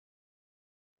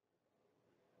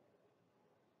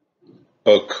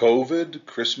A COVID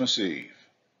Christmas Eve,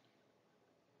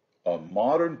 a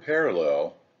modern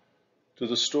parallel to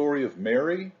the story of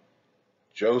Mary,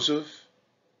 Joseph,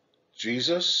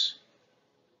 Jesus,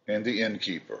 and the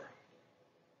innkeeper.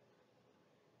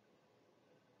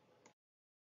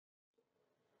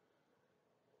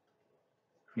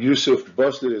 Yusuf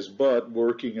busted his butt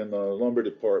working in the lumber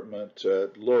department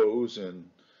at Lowe's in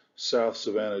South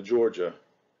Savannah, Georgia.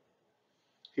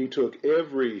 He took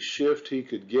every shift he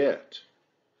could get.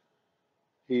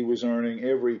 He was earning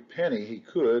every penny he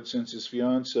could since his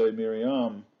fiancee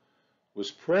Miriam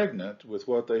was pregnant with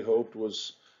what they hoped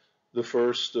was the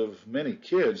first of many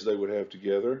kids they would have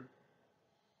together.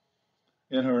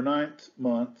 In her ninth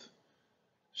month,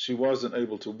 she wasn't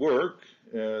able to work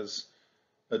as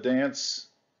a dance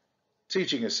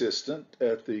teaching assistant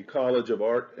at the College of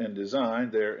Art and Design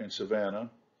there in Savannah.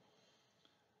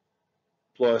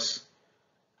 Plus,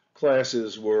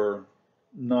 classes were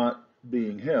not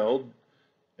being held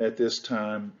at this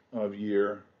time of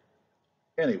year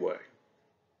anyway.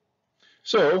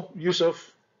 So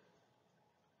Yusuf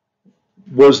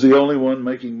was the only one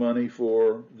making money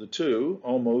for the two,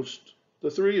 almost the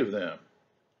three of them.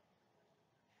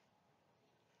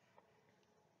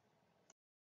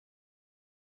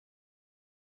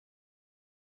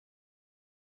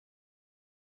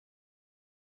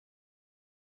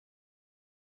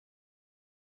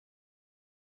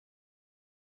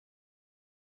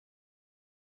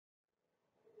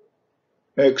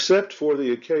 Except for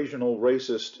the occasional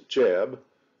racist jab,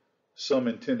 some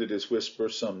intended as whisper,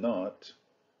 some not,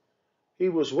 he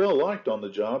was well liked on the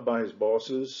job by his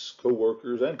bosses,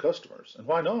 co-workers, and customers. And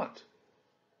why not?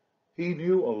 He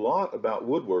knew a lot about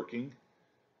woodworking.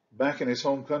 Back in his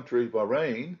home country,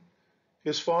 Bahrain,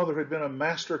 his father had been a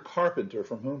master carpenter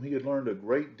from whom he had learned a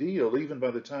great deal, even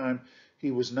by the time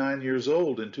he was 9 years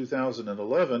old in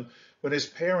 2011, when his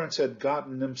parents had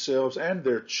gotten themselves and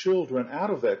their children out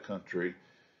of that country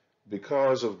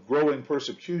because of growing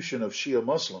persecution of Shia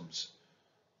Muslims,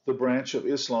 the branch of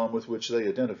Islam with which they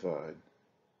identified.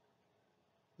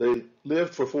 They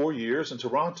lived for 4 years in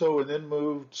Toronto and then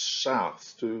moved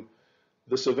south to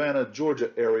the Savannah,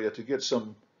 Georgia area to get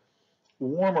some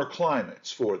warmer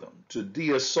climates for them, to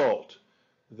de-assault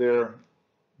their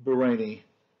Bahraini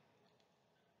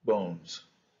bones.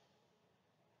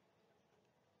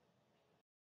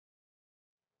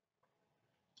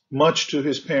 Much to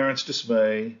his parents'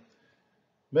 dismay,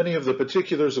 many of the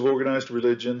particulars of organized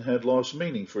religion had lost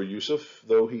meaning for Yusuf,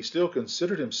 though he still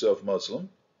considered himself Muslim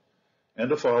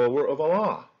and a follower of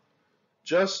Allah,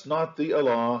 just not the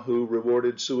Allah who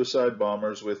rewarded suicide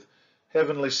bombers with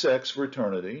heavenly sex for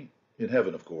eternity, in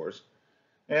heaven of course,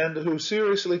 and who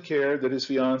seriously cared that his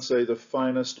fiancée, the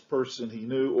finest person he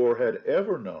knew or had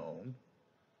ever known,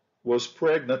 was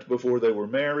pregnant before they were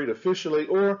married officially,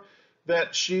 or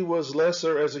that she was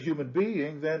lesser as a human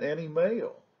being than any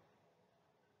male.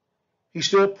 He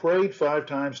still prayed 5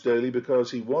 times daily because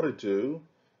he wanted to,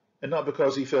 and not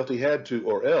because he felt he had to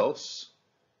or else.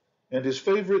 And his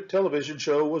favorite television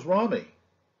show was Rami.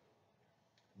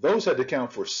 Those had to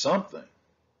count for something.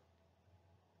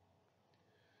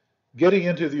 Getting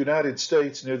into the United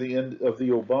States near the end of the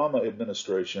Obama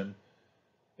administration,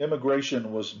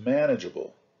 immigration was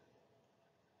manageable.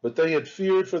 But they had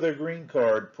feared for their green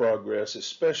card progress,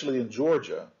 especially in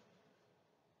Georgia,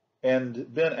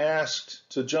 and been asked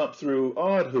to jump through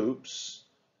odd hoops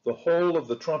the whole of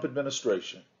the Trump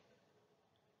administration.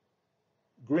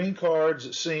 Green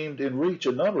cards seemed in reach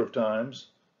a number of times,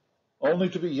 only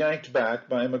to be yanked back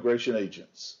by immigration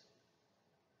agents.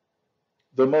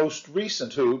 The most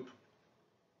recent hoop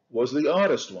was the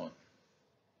oddest one.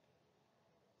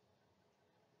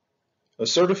 A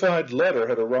certified letter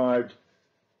had arrived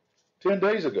 10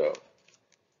 days ago,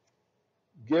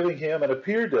 giving him an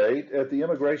appear date at the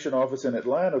immigration office in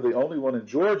Atlanta, the only one in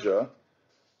Georgia,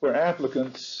 where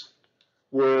applicants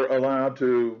were allowed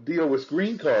to deal with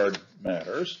green card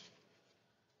matters.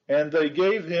 And they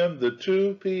gave him the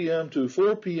 2 p.m. to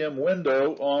 4 p.m.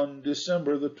 window on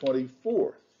December the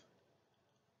 24th.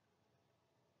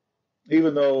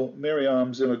 Even though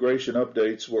Miriam's immigration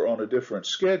updates were on a different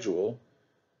schedule,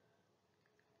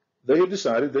 they had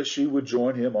decided that she would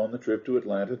join him on the trip to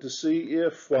Atlanta to see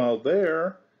if, while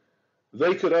there,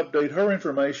 they could update her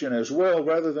information as well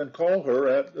rather than call her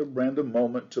at a random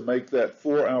moment to make that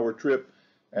 4-hour trip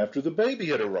after the baby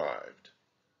had arrived.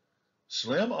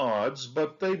 Slim odds,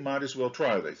 but they might as well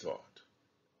try, they thought.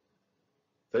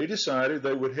 They decided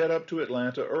they would head up to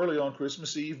Atlanta early on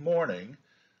Christmas Eve morning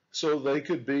so they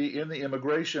could be in the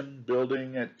immigration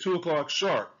building at 2 o'clock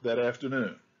sharp that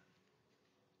afternoon.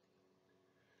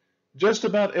 Just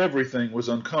about everything was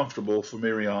uncomfortable for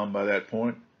Miriam by that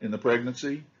point in the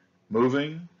pregnancy.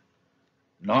 Moving,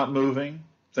 not moving,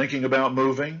 thinking about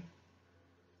moving.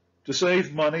 To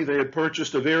save money, they had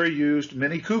purchased a very used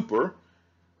Mini Cooper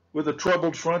with a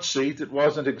troubled front seat that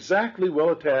wasn't exactly well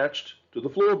attached to the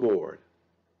floorboard.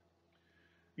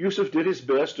 Yusuf did his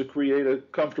best to create a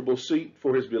comfortable seat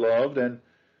for his beloved, and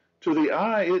to the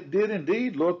eye it did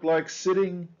indeed look like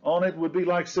sitting on it would be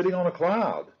like sitting on a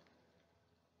cloud.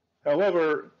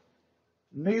 However,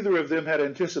 neither of them had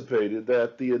anticipated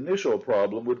that the initial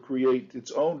problem would create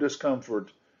its own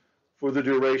discomfort for the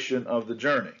duration of the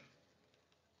journey,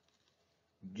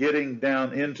 getting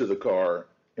down into the car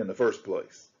in the first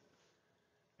place,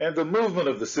 and the movement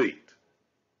of the seat.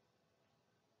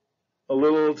 A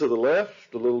little to the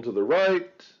left, a little to the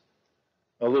right,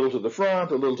 a little to the front,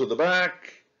 a little to the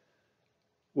back,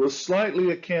 was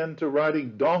slightly akin to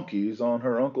riding donkeys on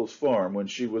her uncle's farm when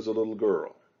she was a little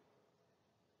girl.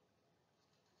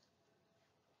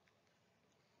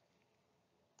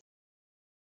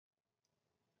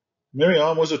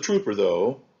 Miriam was a trooper,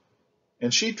 though,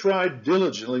 and she tried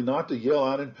diligently not to yell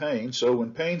out in pain, so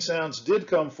when pain sounds did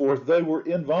come forth, they were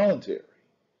involuntary.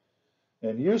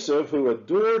 And Yusuf, who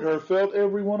adored her, felt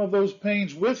every one of those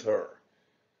pains with her.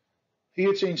 He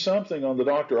had seen something on the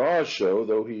Dr. Oz show,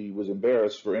 though he was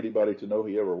embarrassed for anybody to know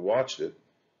he ever watched it,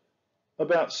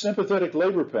 about sympathetic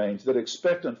labor pains that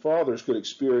expectant fathers could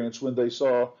experience when they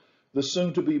saw the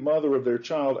soon-to-be mother of their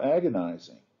child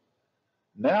agonizing.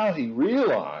 Now he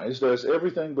realized, as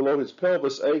everything below his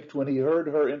pelvis ached when he heard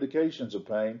her indications of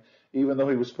pain, even though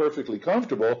he was perfectly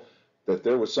comfortable, that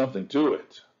there was something to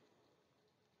it.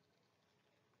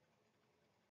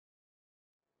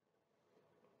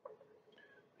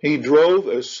 He drove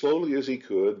as slowly as he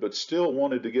could, but still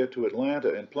wanted to get to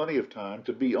Atlanta in plenty of time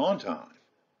to be on time.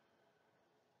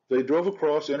 They drove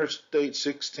across Interstate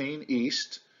 16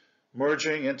 East,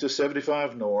 merging into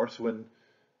 75 North when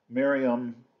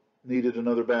Miriam needed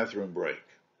another bathroom break.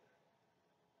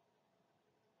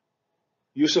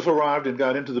 Yusuf arrived and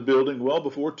got into the building well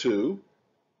before 2.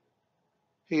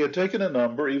 He had taken a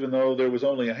number, even though there was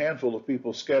only a handful of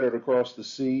people scattered across the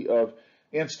sea of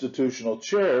institutional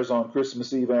chairs on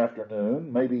Christmas Eve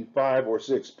afternoon, maybe 5 or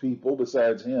 6 people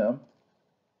besides him.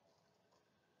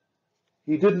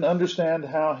 He didn't understand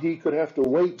how he could have to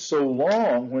wait so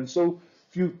long when so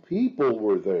few people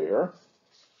were there,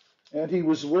 and he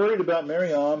was worried about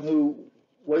Miriam, who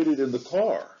waited in the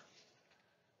car.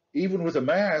 Even with a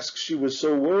mask, she was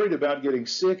so worried about getting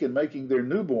sick and making their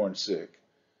newborn sick.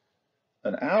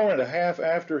 An hour and a half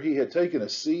after he had taken a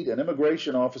seat, an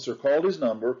immigration officer called his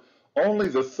number, only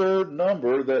the third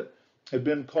number that had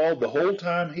been called the whole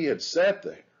time he had sat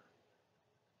there.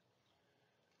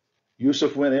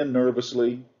 Yusuf went in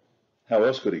nervously. How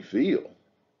else could he feel?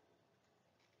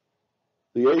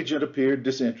 The agent appeared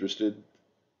disinterested,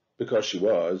 because she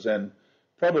was, and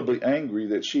probably angry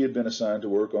that she had been assigned to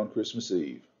work on Christmas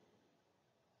Eve.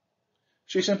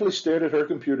 She simply stared at her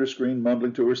computer screen,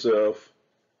 mumbling to herself,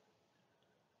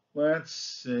 "Let's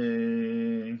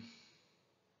see.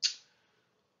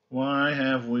 Why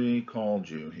have we called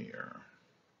you here?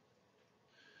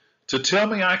 To tell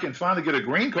me I can finally get a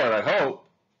green card, I hope."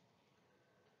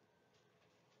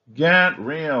 "Get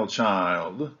real,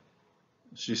 child,"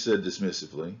 she said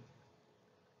dismissively.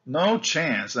 "No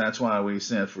chance that's why we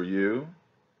sent for you."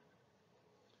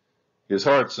 His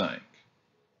heart sank.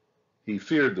 He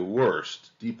feared the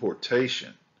worst,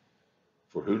 deportation.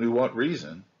 For who knew what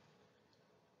reason?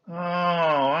 "Oh,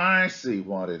 I see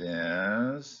what it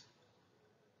is.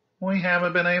 We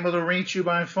haven't been able to reach you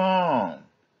by phone,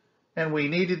 and we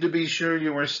needed to be sure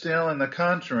you were still in the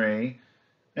country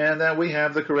and that we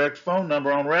have the correct phone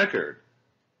number on record."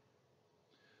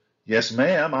 "Yes,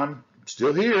 ma'am, I'm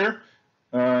still here,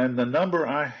 and the number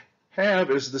I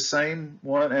have is the same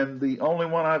one and the only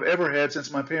one I've ever had since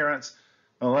my parents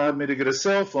allowed me to get a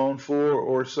cell phone 4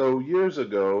 or so years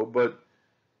ago, but,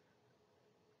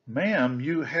 ma'am,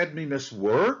 you had me miss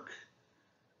work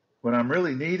when I'm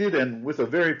really needed and with a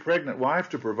very pregnant wife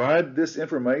to provide this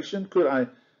information. Could I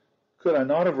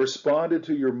not have responded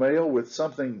to your mail with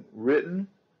something written?"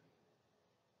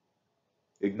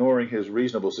 Ignoring his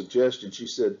reasonable suggestion, she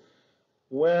said,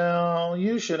 "Well,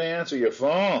 you should answer your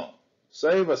phone.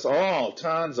 Save us all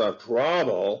tons of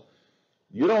trouble.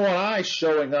 You don't want I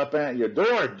showing up at your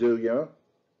door, do you?"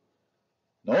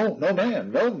 "No, no,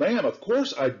 ma'am. No, ma'am. Of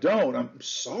course I don't. I'm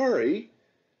sorry.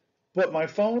 But my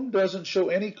phone doesn't show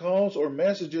any calls or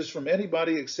messages from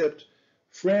anybody except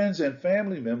friends and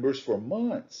family members for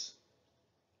months."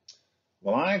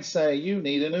 "Well, I'd say you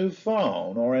need a new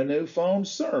phone or a new phone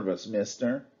service,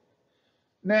 mister."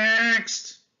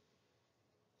 "Next."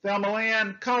 Thelma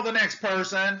Lynn, call the next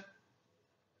person.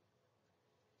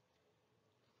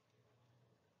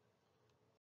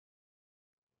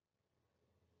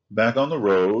 Back on the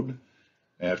road,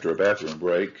 after a bathroom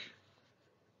break,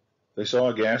 they saw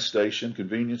a gas station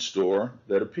convenience store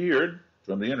that appeared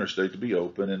from the interstate to be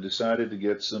open and decided to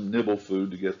get some nibble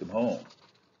food to get them home.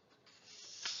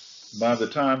 By the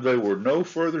time they were no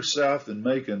further south than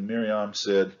Macon, Miriam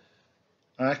said,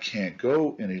 I can't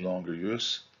go any longer,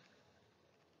 Yus.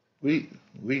 We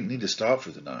need to stop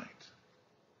for the night.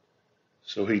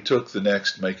 So he took the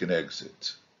next Macon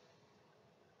exit.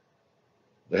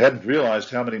 They hadn't realized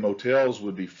how many motels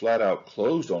would be flat out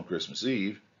closed on Christmas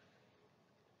Eve.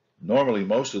 Normally,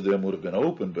 most of them would have been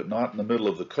open, but not in the middle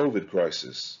of the COVID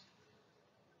crisis.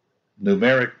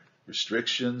 Numeric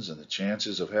restrictions and the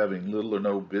chances of having little or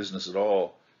no business at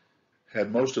all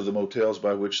had most of the motels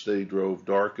by which they drove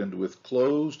darkened with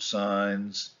closed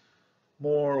signs,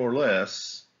 more or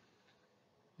less,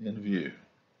 in view.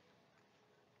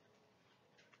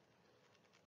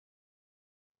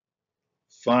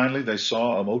 Finally, they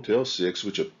saw a Motel 6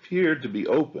 which appeared to be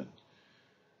open.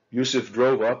 Yusuf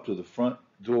drove up to the front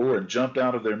door and jumped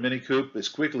out of their Mini Coupe as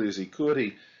quickly as he could.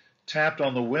 He tapped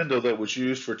on the window that was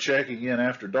used for checking in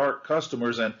after dark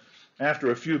customers, and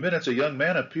after a few minutes a young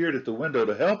man appeared at the window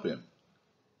to help him.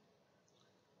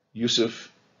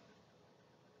 Yusuf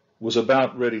was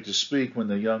about ready to speak when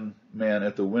the young man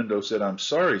at the window said, I'm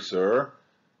sorry, sir.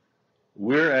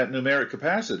 We're at numeric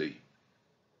capacity.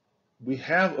 We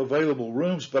have available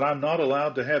rooms, but I'm not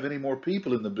allowed to have any more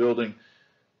people in the building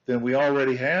than we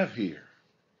already have here.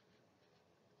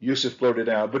 Yusuf blurted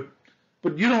out,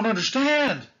 but you don't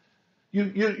understand.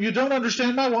 You don't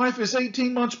understand. My wife is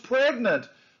 18 months pregnant.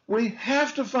 We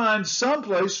have to find some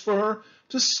place for her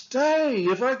to stay.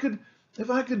 If I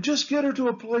could just get her to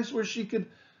a place where she could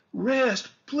rest,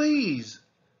 please.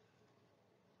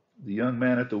 The young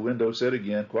man at the window said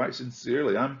again, quite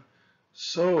sincerely, I'm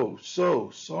so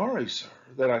sorry, sir,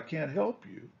 that I can't help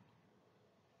you.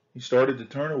 He started to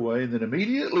turn away and then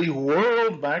immediately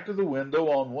whirled back to the window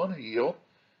on one heel,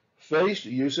 faced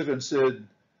Yusuf and said,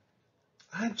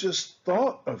 I just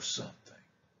thought of something.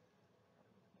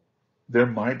 There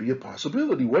might be a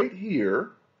possibility. Wait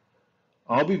here.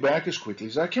 I'll be back as quickly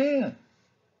as I can.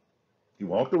 He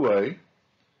walked away,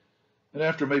 and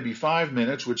after maybe 5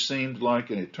 minutes, which seemed like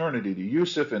an eternity to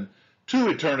Yusuf and 2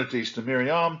 eternities to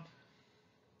Miriam,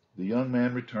 the young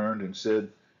man returned and said,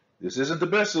 This isn't the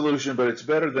best solution, but it's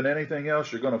better than anything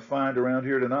else you're going to find around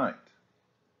here tonight.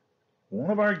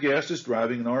 One of our guests is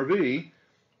driving an RV.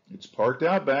 It's parked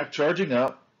out back, charging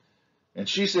up, and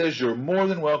she says you're more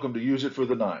than welcome to use it for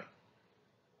the night.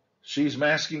 She's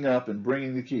masking up and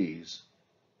bringing the keys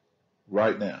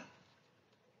right now.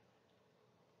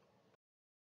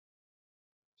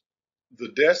 The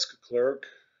desk clerk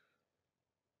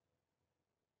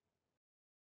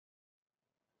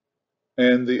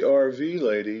and the RV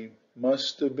lady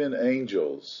must have been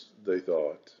angels, they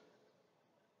thought.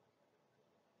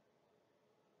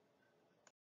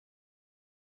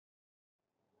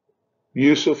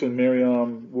 Yusuf and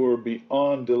Miriam were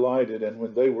beyond delighted, and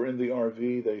when they were in the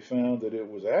RV, they found that it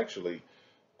was actually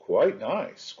quite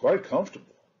nice, quite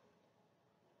comfortable.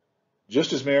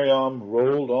 Just as Miriam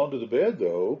rolled onto the bed,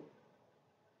 though,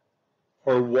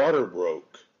 her water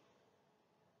broke.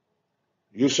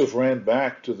 Yusuf ran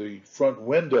back to the front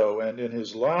window and in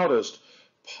his loudest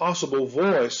possible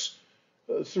voice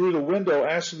through the window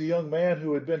asked the young man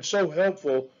who had been so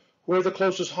helpful where the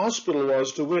closest hospital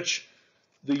was, to which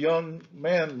the young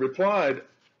man replied,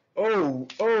 Oh,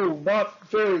 not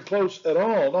very close at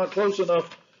all, not close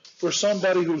enough for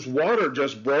somebody whose water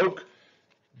just broke.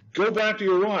 Go back to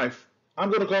your wife. I'm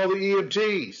going to call the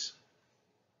EMTs.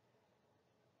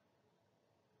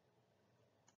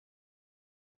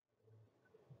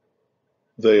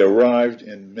 They arrived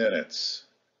in minutes.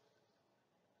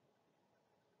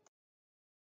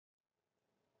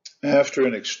 After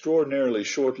an extraordinarily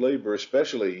short labor,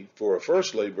 especially for a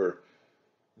first labor,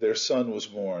 their son was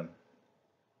born.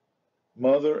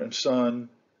 Mother and son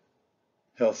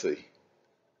healthy.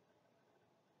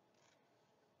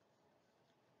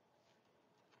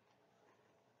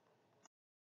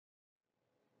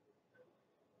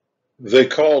 They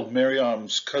called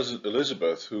Miriam's cousin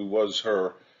Elizabeth, who was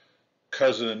her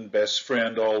cousin, best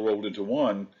friend, all rolled into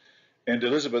one, and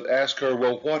Elizabeth asked her,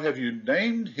 Well, what have you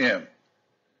named him?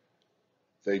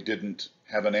 They didn't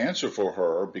have an answer for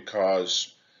her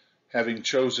because, having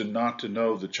chosen not to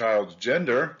know the child's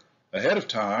gender ahead of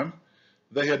time,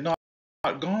 they had not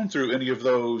gone through any of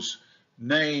those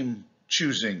name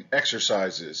choosing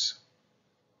exercises.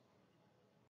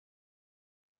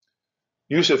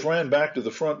 Yusuf ran back to the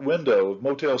front window of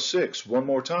Motel 6 one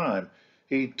more time.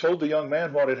 He told the young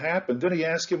man what had happened. Then he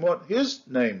asked him what his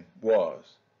name was.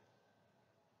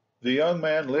 The young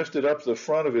man lifted up the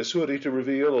front of his hoodie to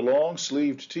reveal a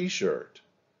long-sleeved T-shirt.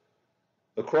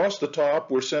 Across the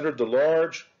top were centered the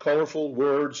large, colorful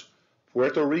words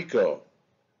Puerto Rico,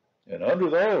 and under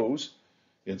those,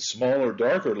 in smaller,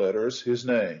 darker letters, his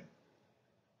name,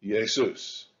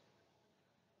 Jesus.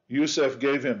 Yusuf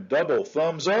gave him double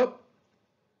thumbs up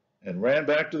and ran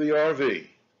back to the RV.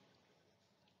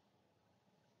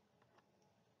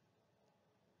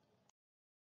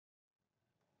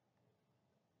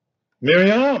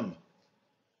 Miriam,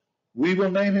 we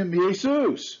will name him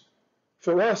Jesus.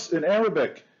 For us in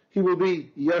Arabic, he will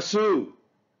be Yasu.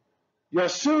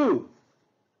 Yasu!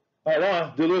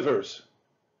 Allah delivers.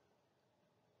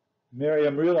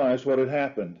 Miriam realized what had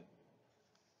happened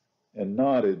and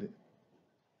nodded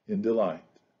in delight.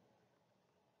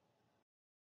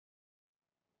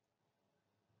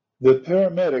 The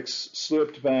paramedics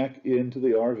slipped back into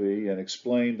the RV and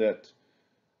explained that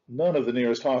none of the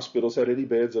nearest hospitals had any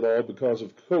beds at all because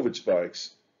of COVID spikes.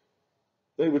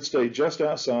 They would stay just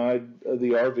outside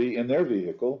the RV in their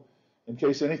vehicle in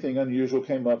case anything unusual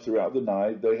came up throughout the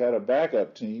night. They had a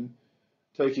backup team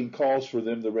taking calls for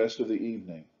them the rest of the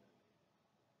evening.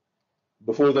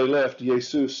 Before they left,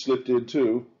 Jesus slipped in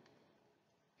too.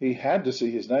 He had to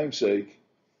see his namesake,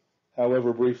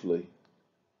 however briefly.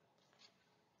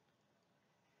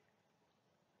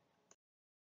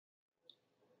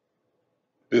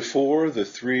 Before the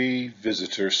three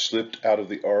visitors slipped out of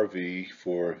the RV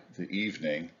for the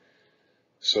evening,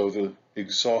 so the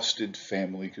exhausted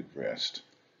family could rest,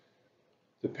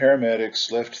 the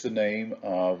paramedics left the name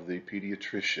of the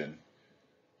pediatrician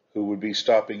who would be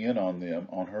stopping in on them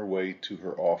on her way to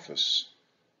her office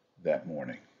that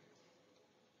morning.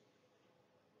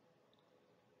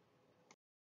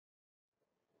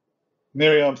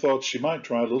 Miriam thought she might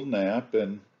try a little nap,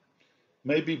 and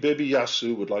maybe baby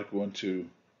Yasu would like one too.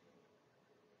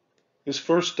 His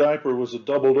first diaper was a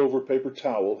doubled over paper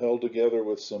towel held together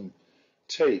with some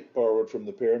tape borrowed from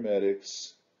the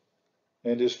paramedics,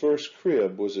 and his first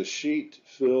crib was a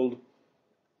sheet-filled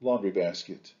laundry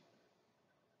basket.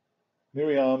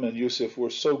 Miriam and Yusuf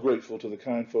were so grateful to the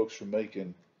kind folks from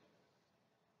Macon.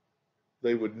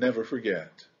 They would never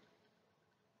forget.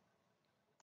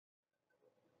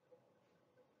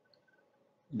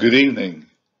 Good evening.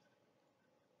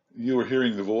 You are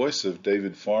hearing the voice of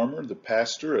David Farmer, the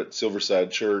pastor at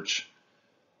Silverside Church,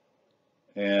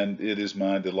 and it is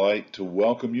my delight to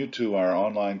welcome you to our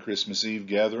online Christmas Eve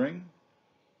gathering.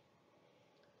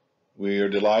 We are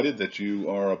delighted that you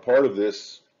are a part of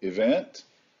this event.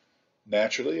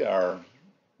 Naturally, our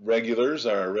regular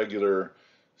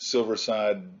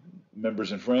Silverside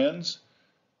members and friends,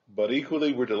 but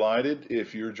equally we're delighted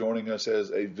if you're joining us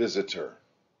as a visitor.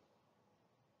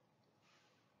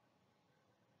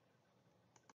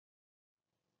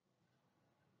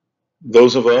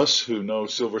 Those of us who know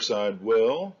Silverside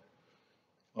well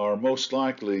are most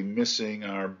likely missing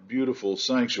our beautiful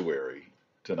sanctuary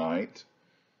tonight.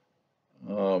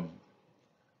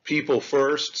 People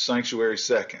first, sanctuary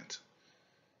second.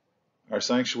 Our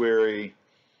sanctuary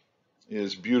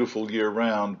is beautiful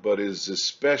year-round, but is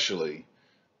especially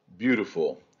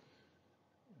beautiful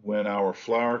when our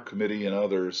flower committee and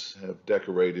others have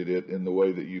decorated it in the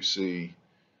way that you see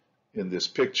in this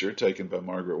picture taken by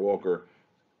Margaret Walker.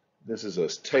 This is a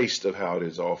taste of how it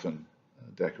is often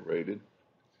decorated,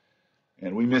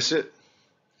 and we miss it.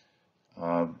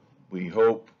 We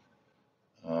hope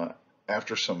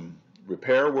after some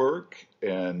repair work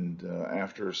and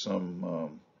after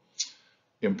some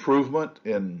improvement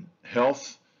in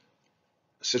health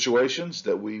situations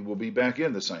that we will be back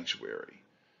in the sanctuary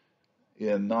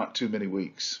in not too many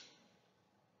weeks.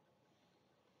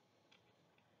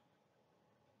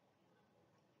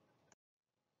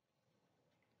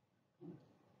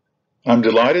 I'm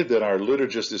delighted that our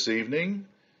liturgist this evening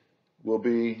will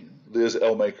be Liz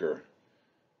Elmaker,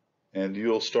 and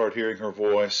you'll start hearing her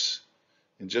voice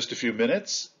in just a few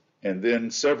minutes and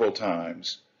then several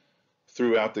times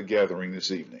throughout the gathering this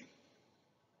evening.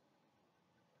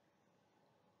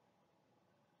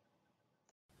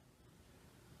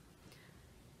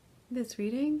 This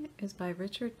reading is by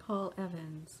Richard Paul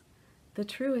Evans. The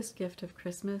truest gift of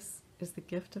Christmas is the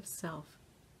gift of self.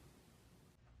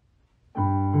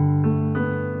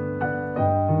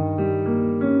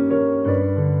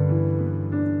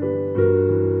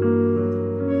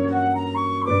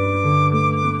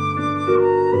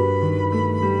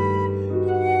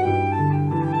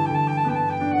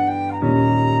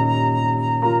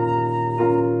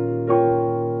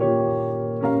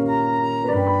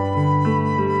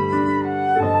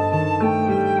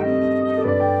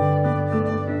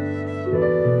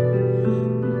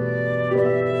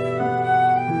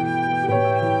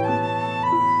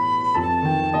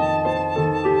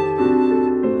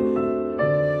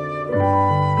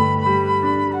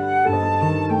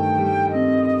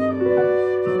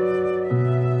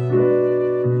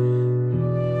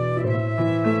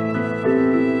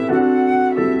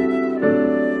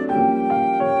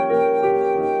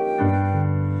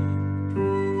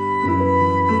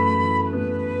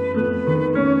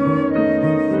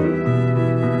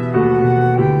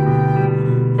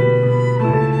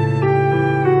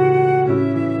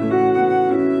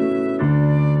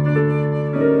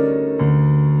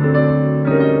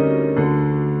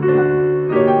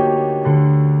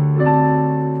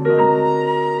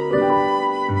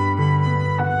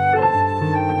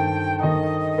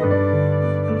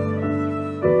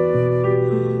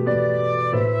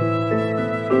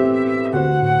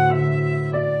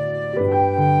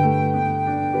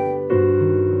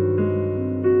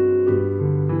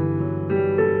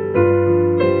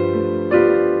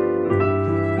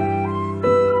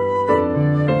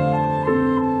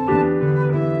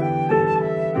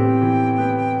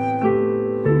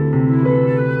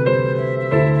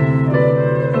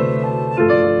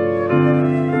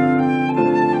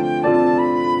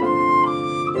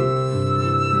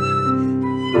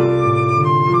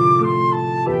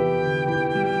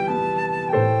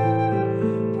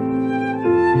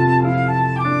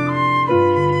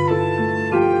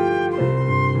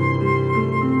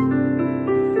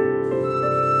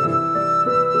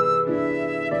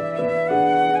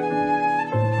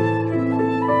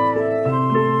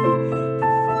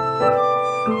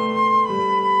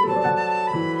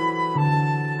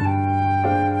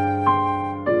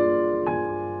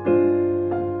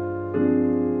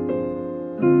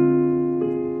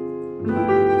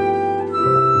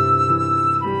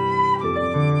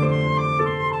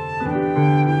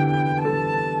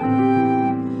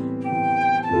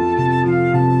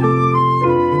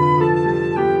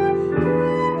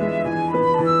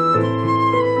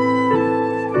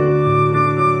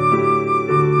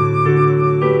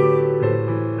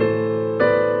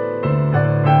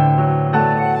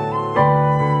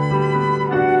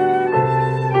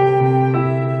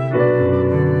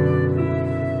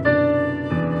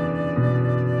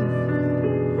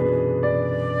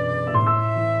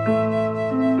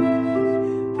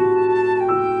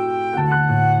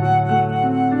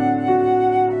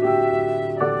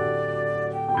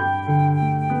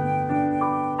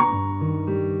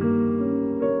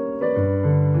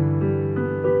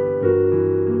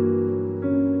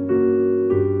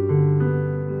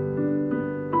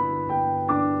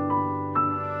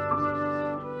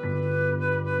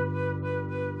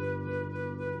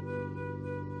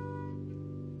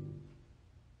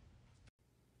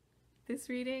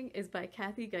 is by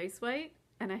Kathy Geiswhite,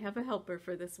 and I have a helper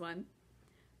for this one.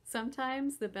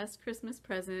 Sometimes the best Christmas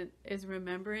present is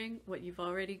remembering what you've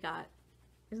already got.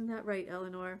 Isn't that right,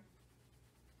 Eleanor?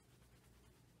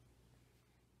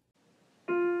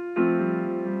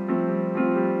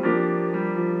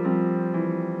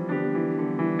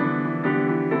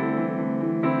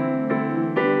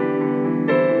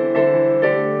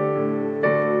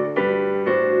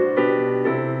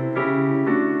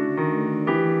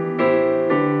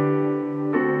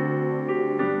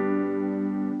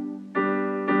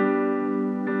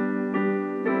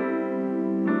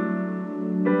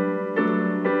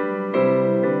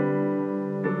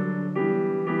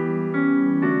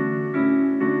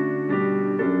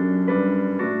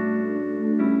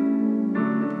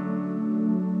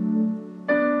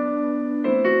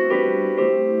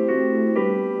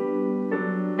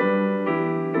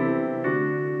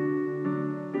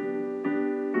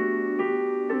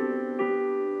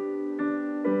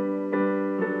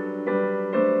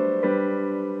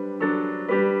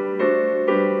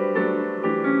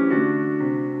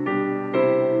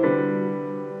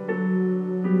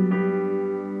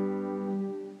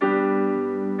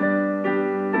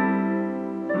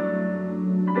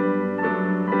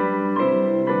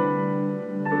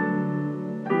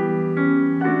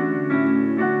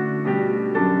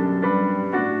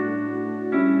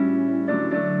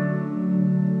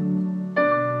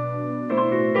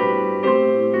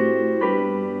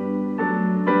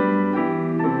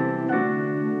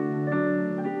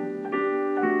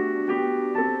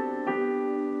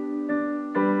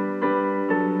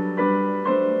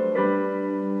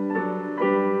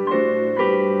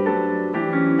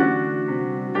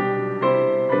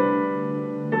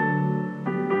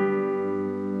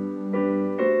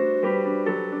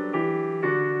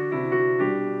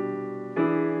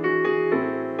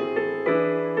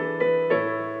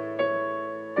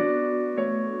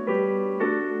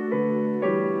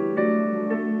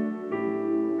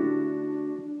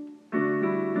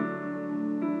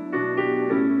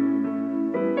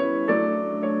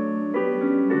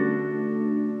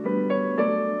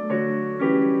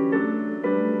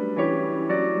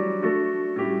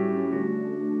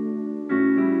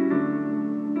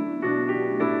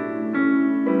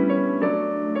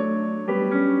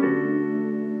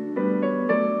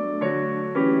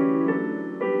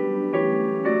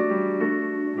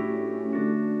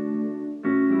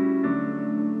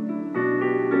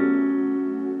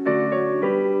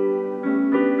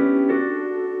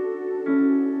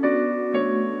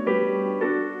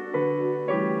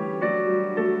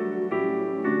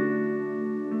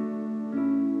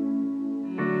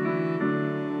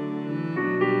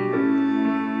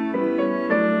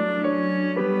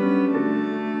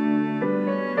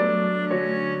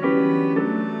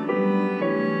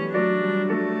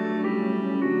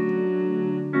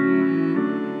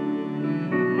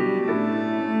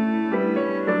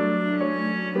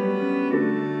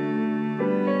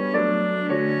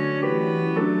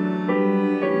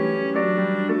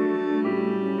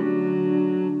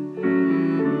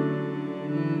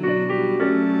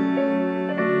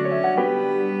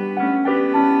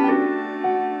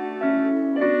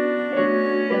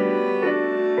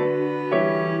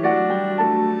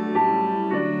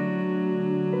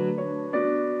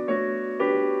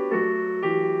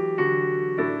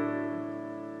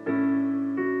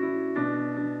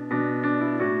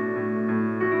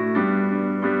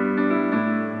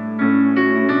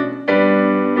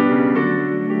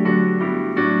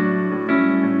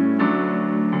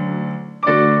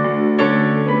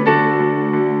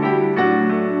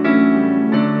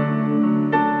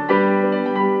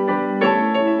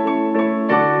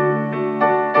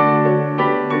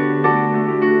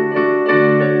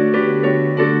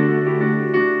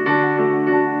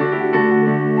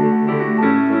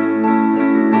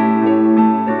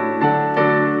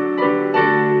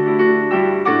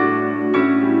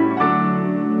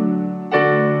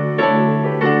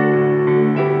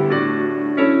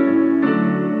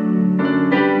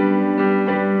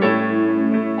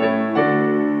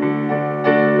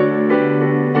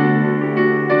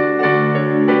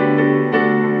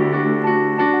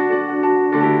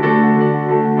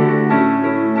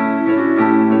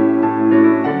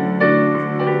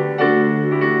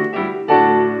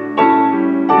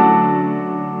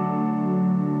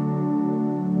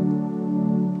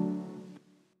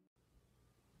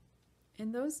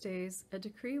 In those days, a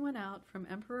decree went out from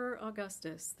Emperor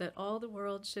Augustus that all the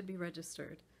world should be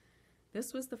registered.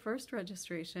 This was the first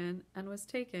registration and was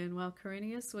taken while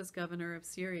Quirinius was governor of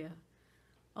Syria.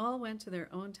 All went to their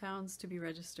own towns to be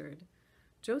registered.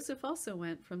 Joseph also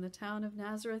went from the town of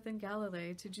Nazareth in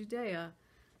Galilee to Judea,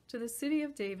 to the city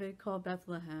of David called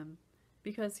Bethlehem,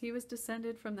 because he was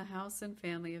descended from the house and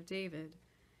family of David.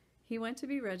 He went to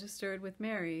be registered with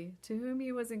Mary, to whom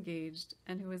he was engaged,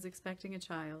 and who was expecting a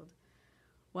child.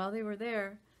 While they were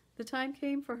there, the time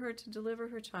came for her to deliver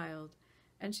her child,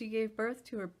 and she gave birth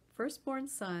to her firstborn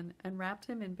son, and wrapped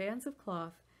him in bands of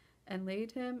cloth, and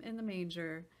laid him in the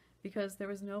manger, because there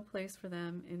was no place for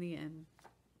them in the inn.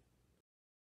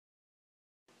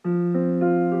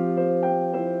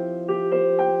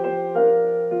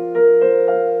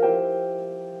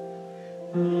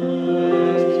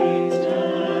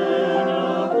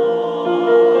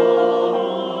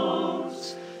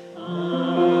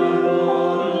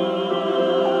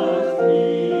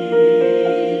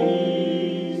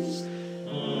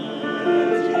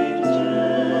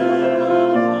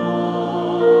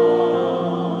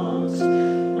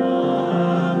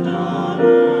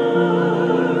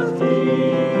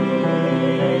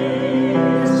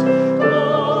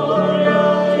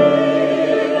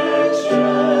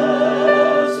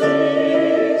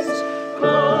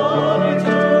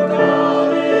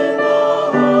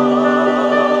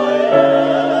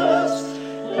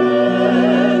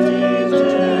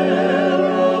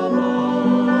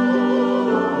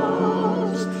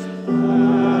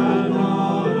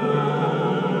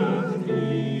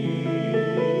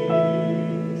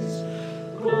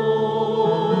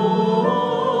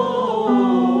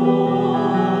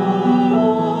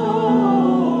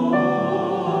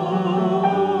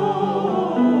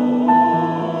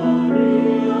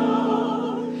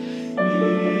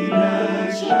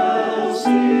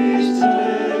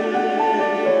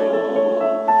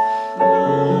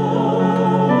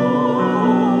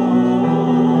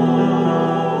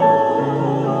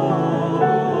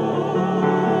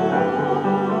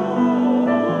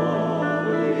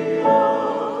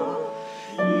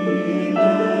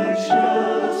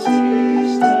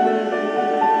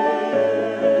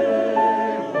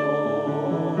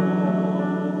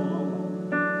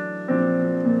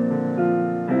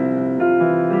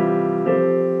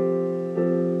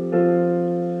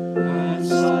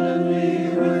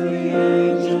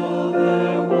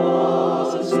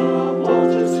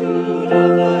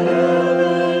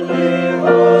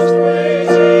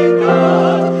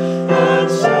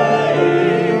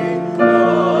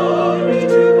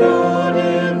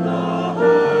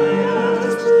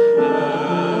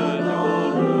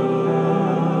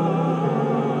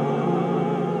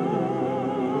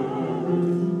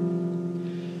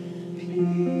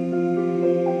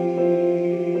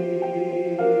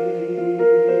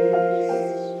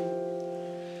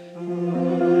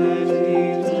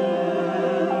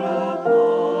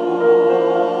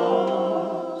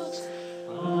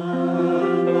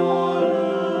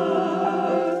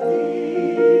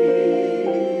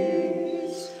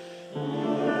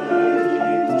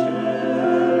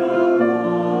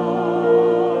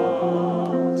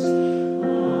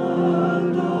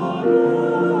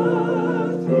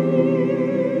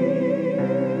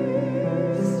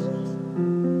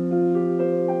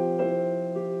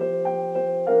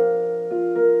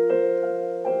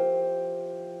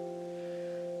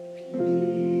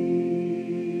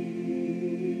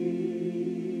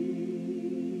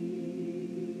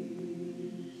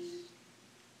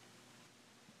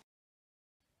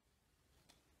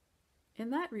 In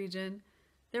that region,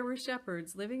 there were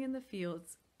shepherds living in the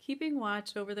fields, keeping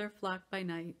watch over their flock by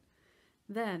night.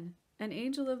 Then an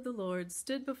angel of the Lord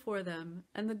stood before them,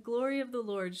 and the glory of the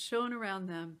Lord shone around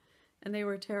them, and they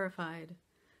were terrified.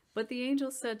 But the angel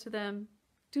said to them,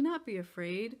 "Do not be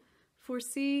afraid, for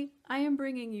see, I am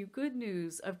bringing you good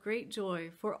news of great joy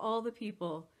for all the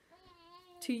people.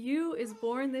 To you is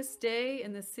born this day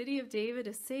in the city of David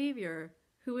a Savior,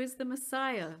 who is the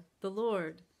Messiah, the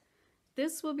Lord.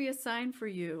 This will be a sign for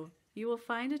you. You will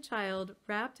find a child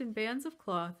wrapped in bands of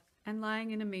cloth and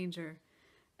lying in a manger."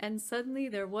 And suddenly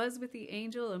there was with the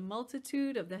angel a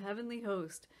multitude of the heavenly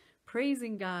host,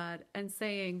 praising God and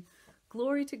saying,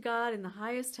 "Glory to God in the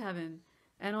highest heaven,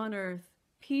 and on earth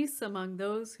peace among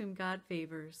those whom God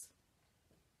favors."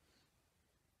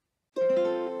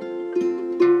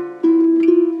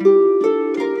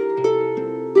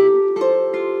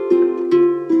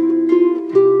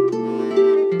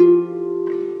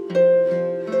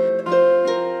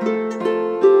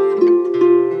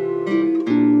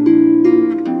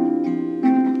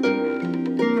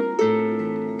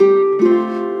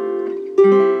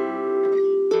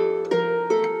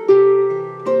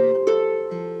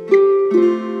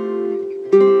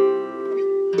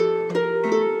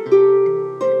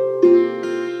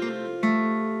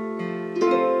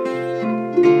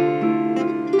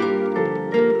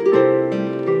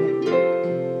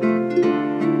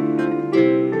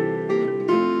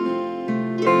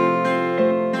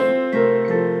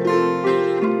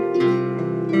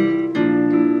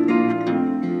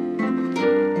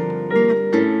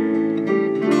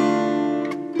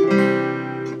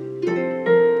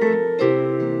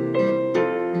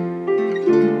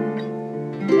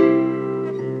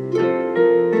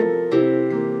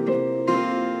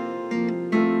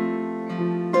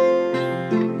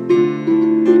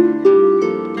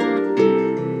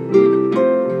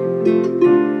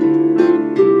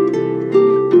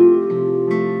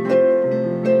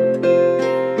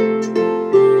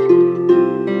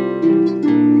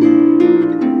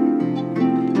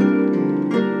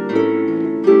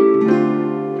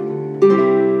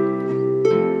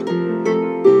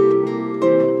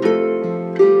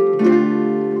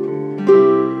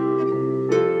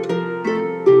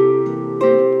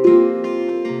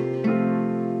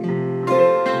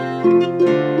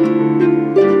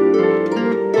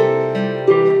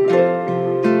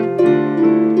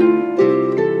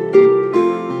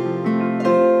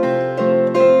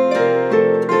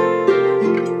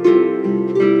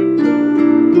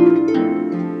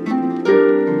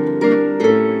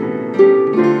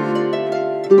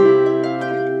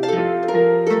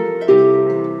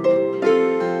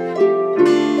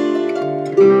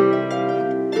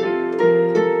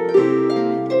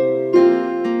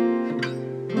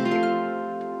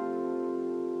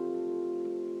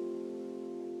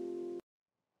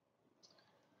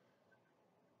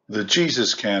 The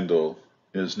Jesus candle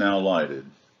is now lighted.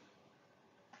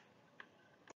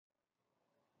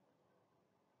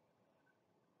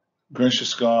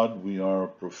 Gracious God, we are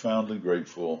profoundly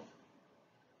grateful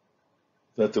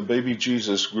that the baby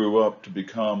Jesus grew up to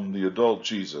become the adult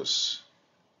Jesus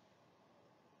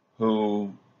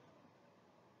who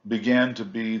began to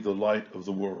be the light of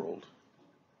the world.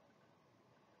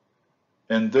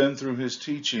 And then through his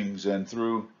teachings and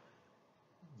through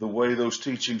the way those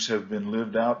teachings have been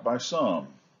lived out by some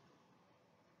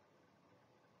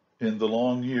in the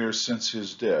long years since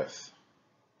his death,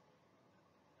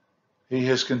 he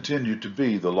has continued to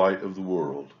be the light of the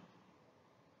world.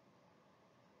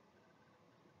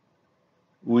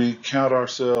 We count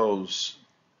ourselves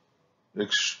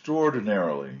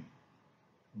extraordinarily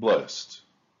blessed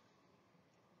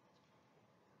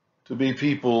to be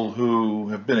people who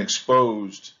have been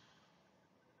exposed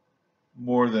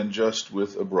more than just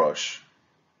with a brush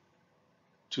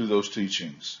to those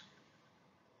teachings,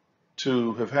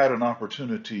 to have had an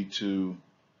opportunity to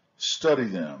study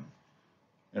them,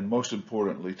 and most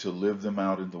importantly, to live them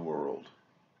out in the world,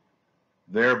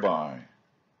 thereby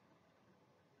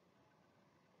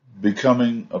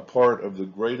becoming a part of the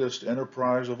greatest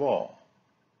enterprise of all,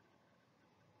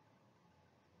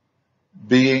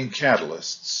 being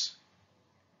catalysts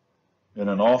in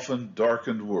an often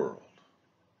darkened world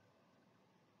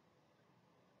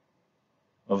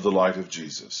of the light of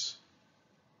Jesus.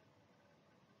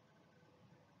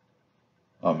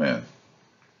 Amen.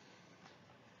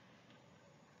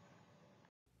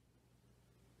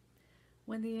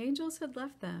 When the angels had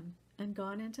left them and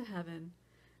gone into heaven,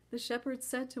 the shepherds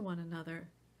said to one another,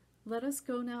 "Let us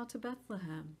go now to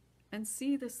Bethlehem and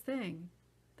see this thing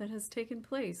that has taken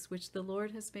place, which the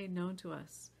Lord has made known to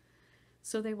us."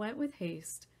 So they went with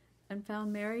haste and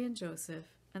found Mary and Joseph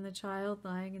and the child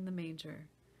lying in the manger.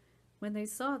 When they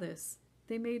saw this,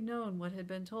 they made known what had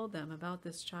been told them about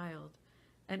this child,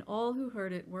 and all who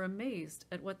heard it were amazed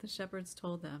at what the shepherds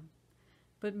told them.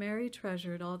 But Mary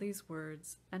treasured all these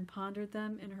words and pondered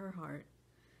them in her heart.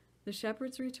 The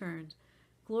shepherds returned,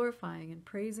 glorifying and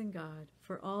praising God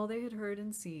for all they had heard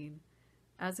and seen,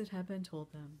 as it had been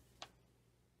told them.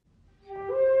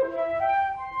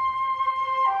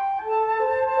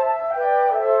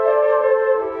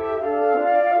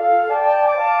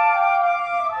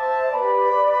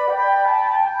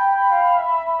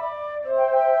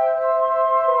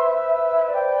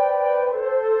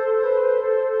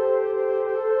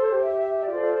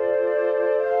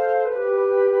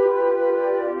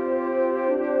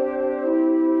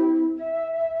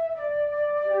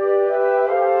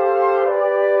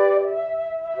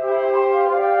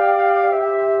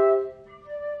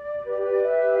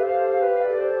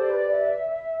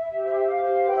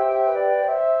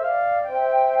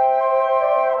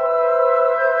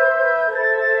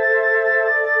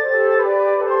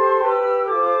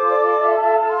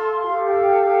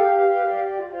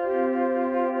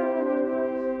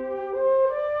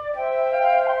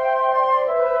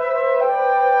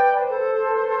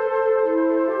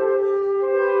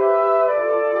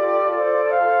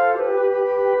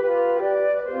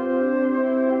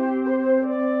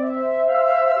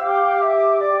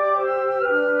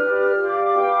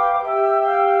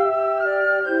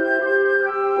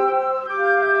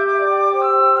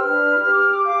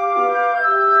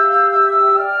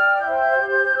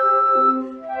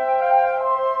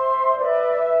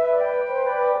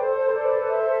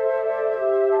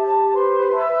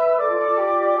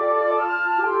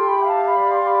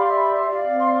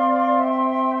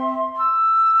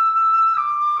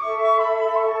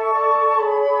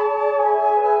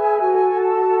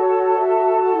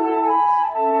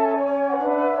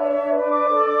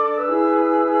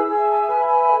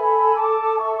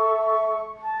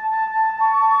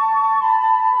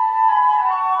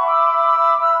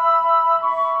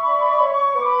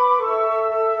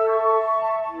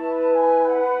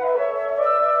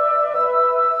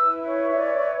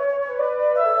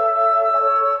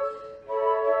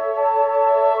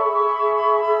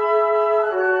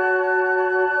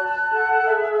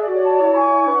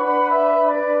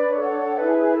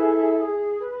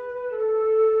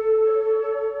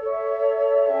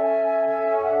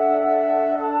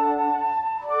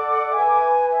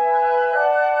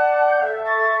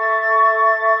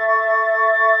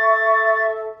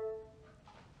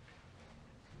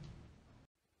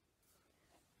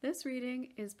 This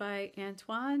reading is by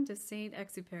Antoine de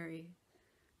Saint-Exupéry.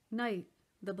 Night,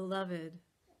 the beloved.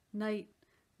 Night,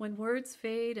 when words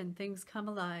fade and things come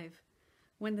alive.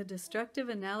 When the destructive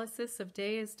analysis of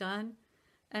day is done,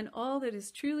 and all that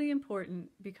is truly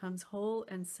important becomes whole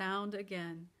and sound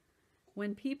again.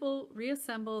 when people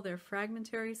reassemble their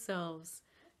fragmentary selves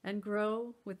and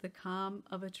grow with the calm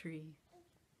of a tree.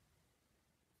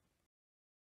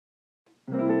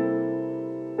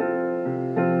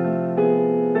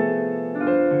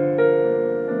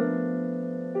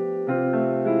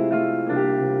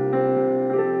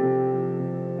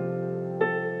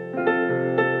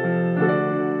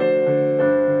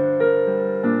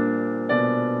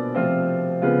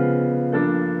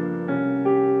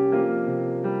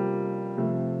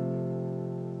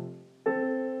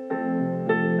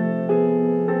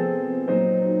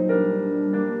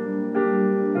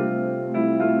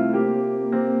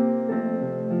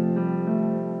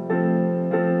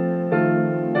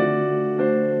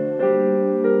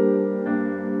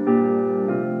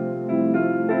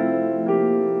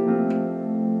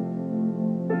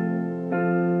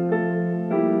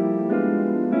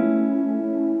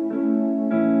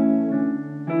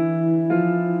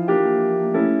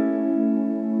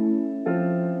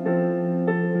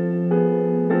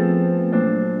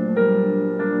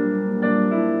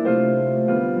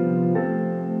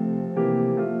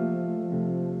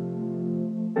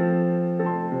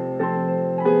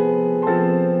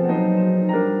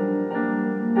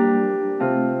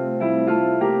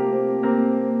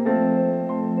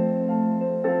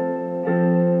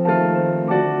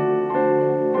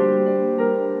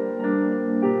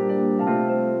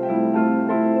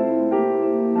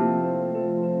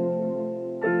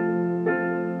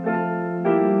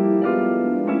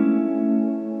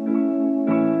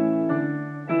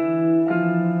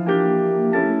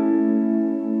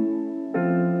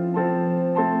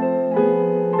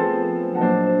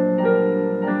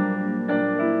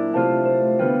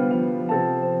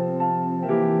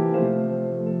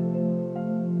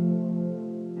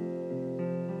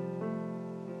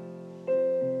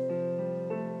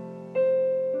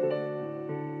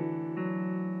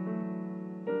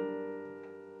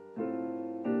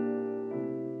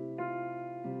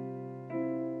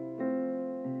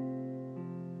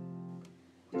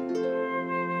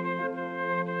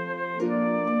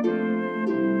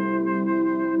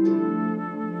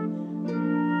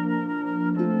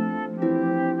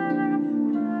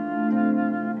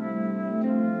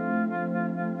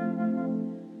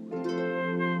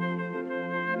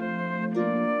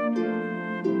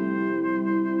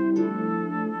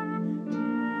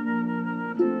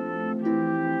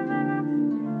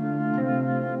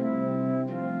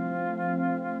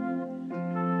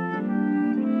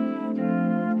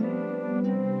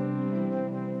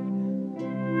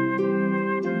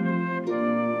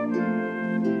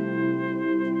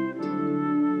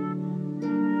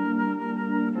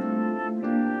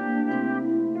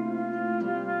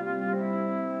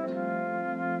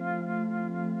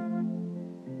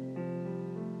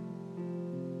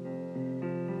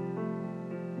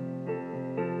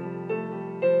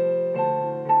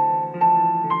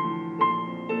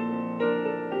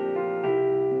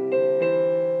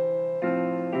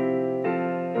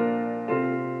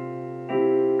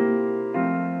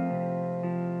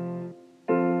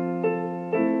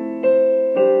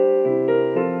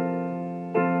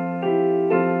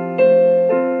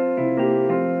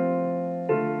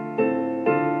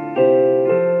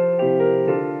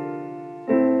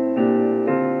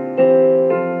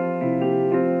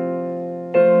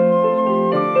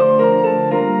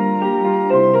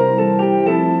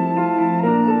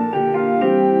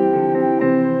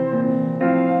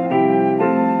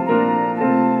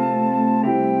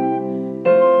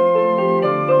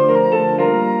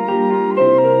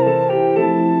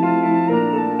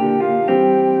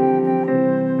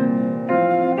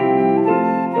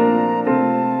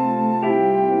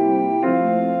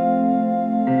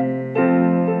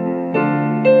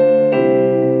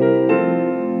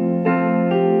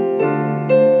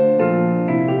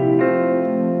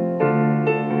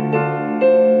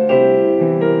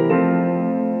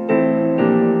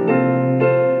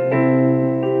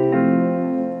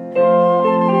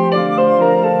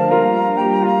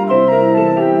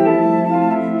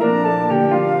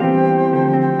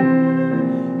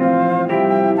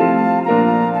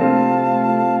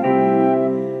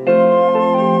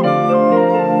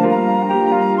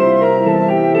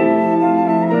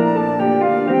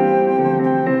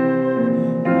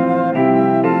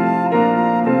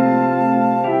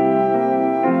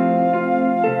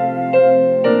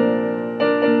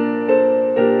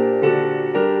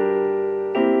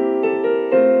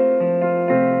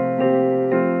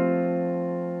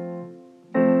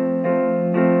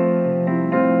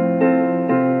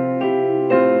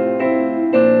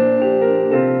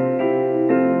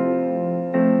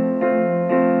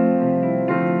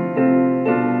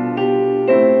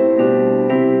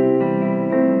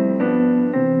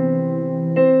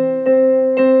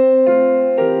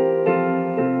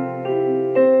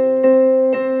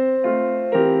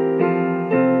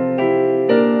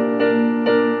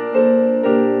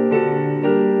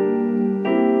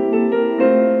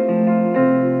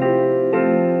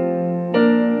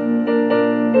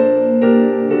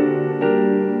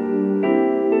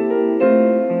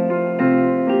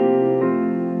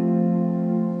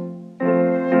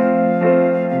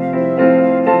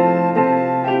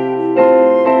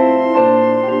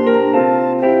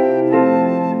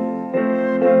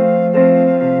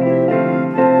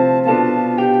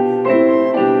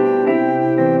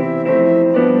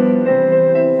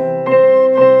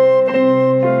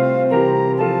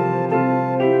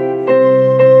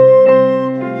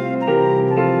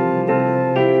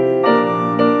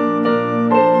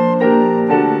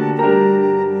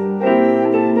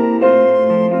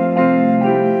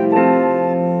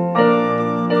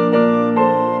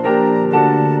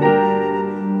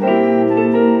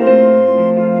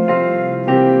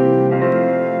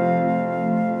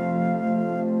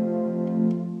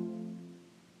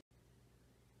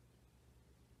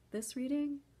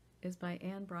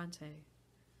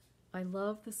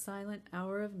 love the silent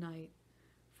hour of night,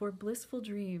 for blissful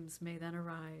dreams may then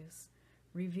arise,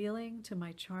 revealing to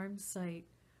my charmed sight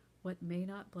what may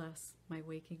not bless my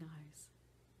waking eyes.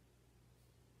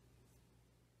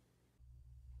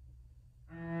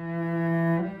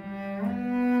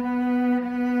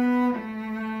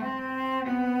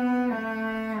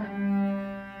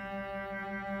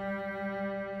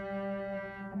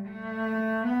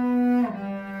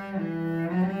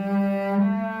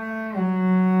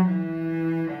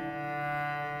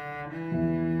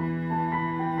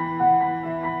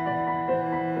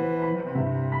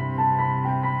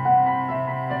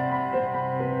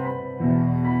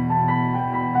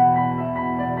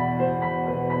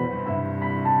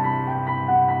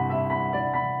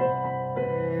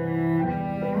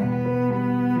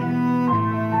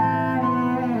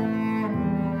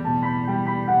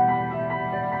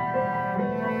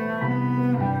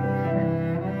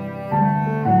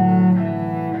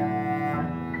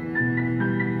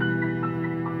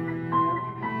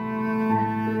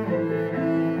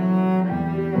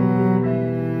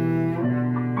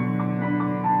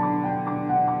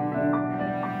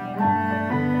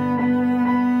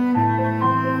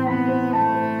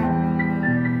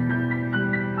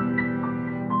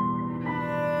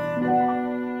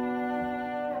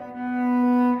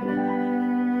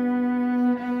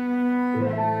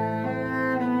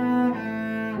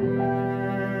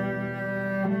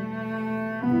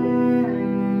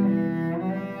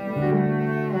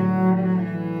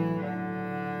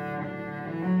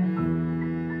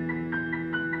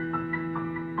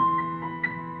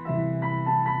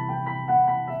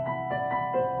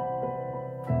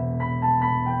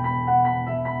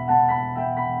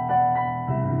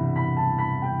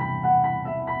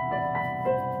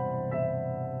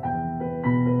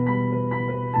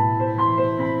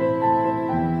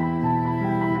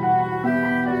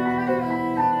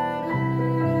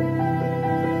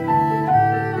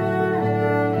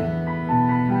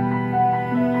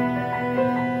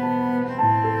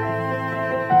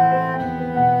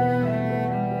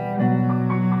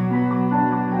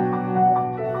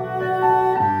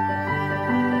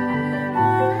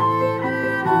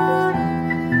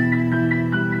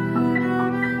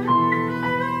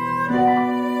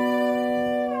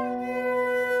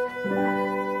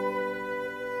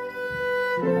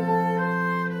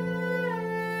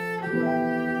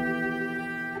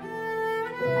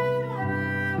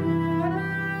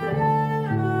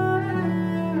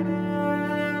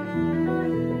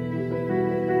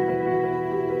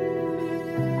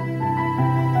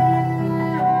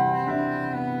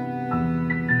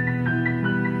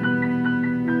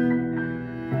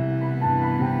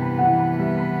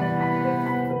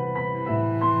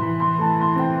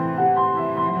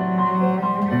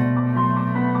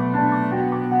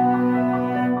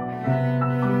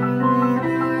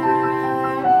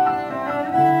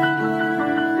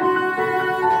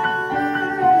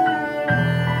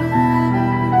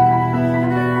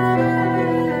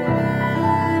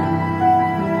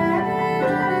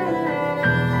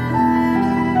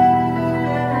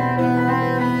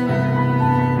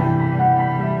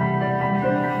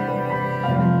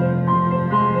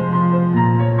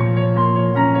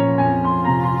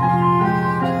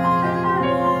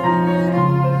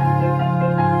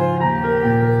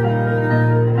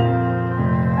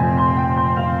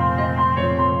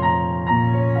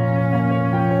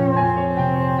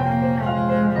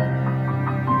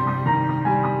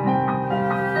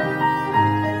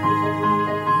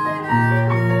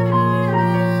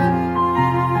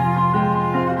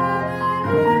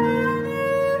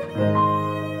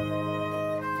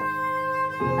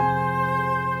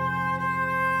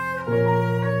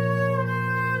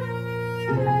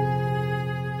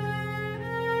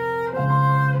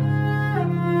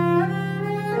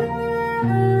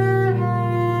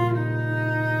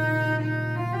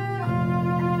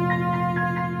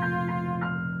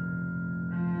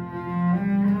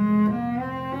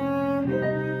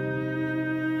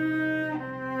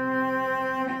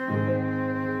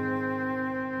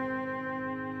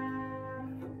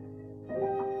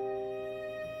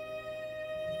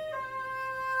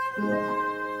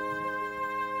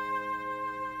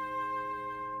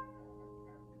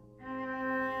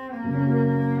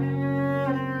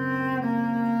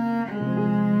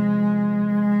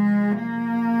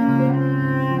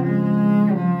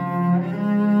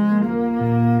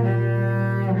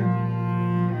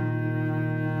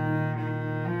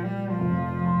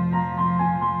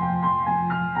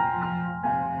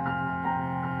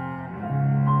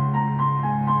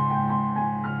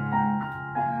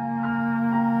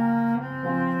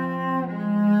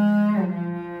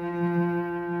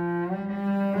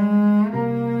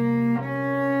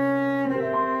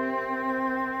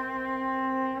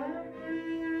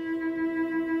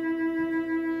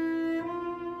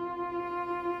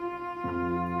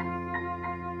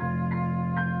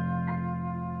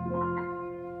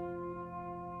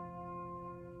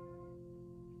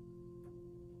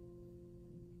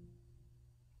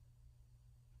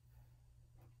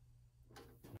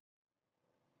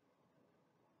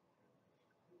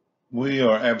 We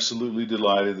are absolutely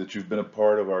delighted that you've been a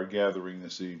part of our gathering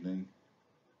this evening.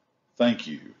 Thank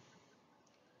you.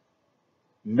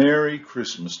 Merry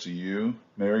Christmas to you.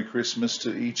 Merry Christmas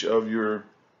to each of your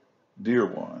dear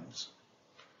ones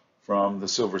from the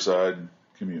Silverside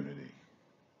community.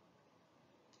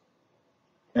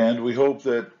 And we hope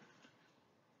that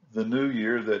the new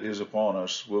year that is upon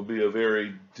us will be a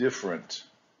very different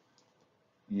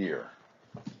year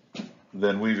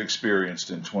than we've experienced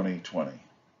in 2020.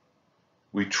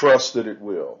 We trust that it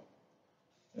will,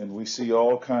 and we see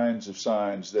all kinds of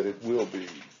signs that it will be,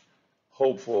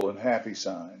 hopeful and happy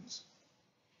signs.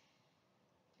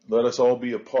 Let us all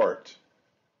be a part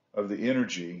of the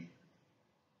energy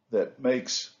that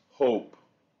makes hope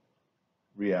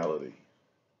reality.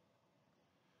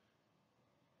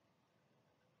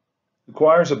 The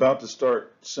choir is about to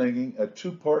start singing a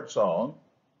two-part song.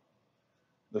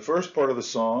 The first part of the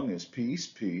song is Peace,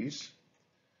 Peace,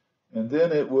 and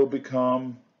then it will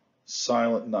become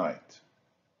Silent Night.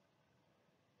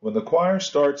 When the choir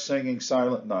starts singing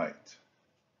Silent Night,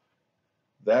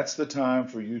 that's the time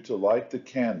for you to light the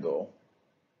candle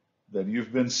that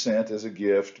you've been sent as a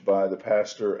gift by the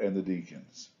pastor and the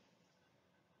deacons.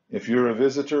 If you're a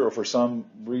visitor or for some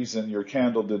reason your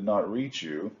candle did not reach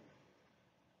you,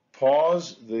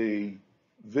 pause the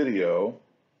video,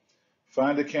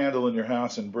 find a candle in your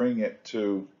house and bring it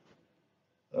to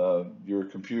your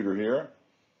computer here.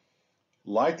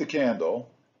 Light the candle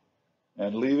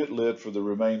and leave it lit for the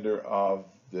remainder of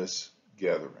this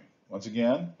gathering. Once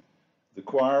again, the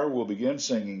choir will begin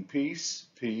singing Peace,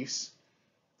 Peace.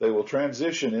 They will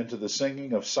transition into the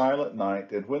singing of Silent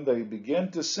Night, and when they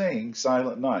begin to sing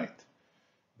Silent Night,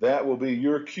 that will be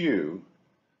your cue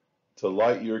to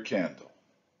light your candle.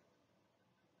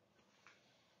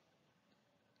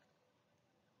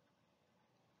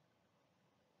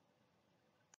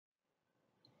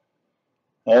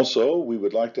 Also, we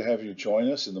would like to have you join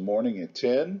us in the morning at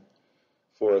 10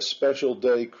 for a special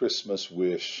day Christmas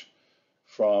wish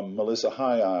from Melissa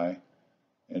High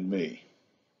and me.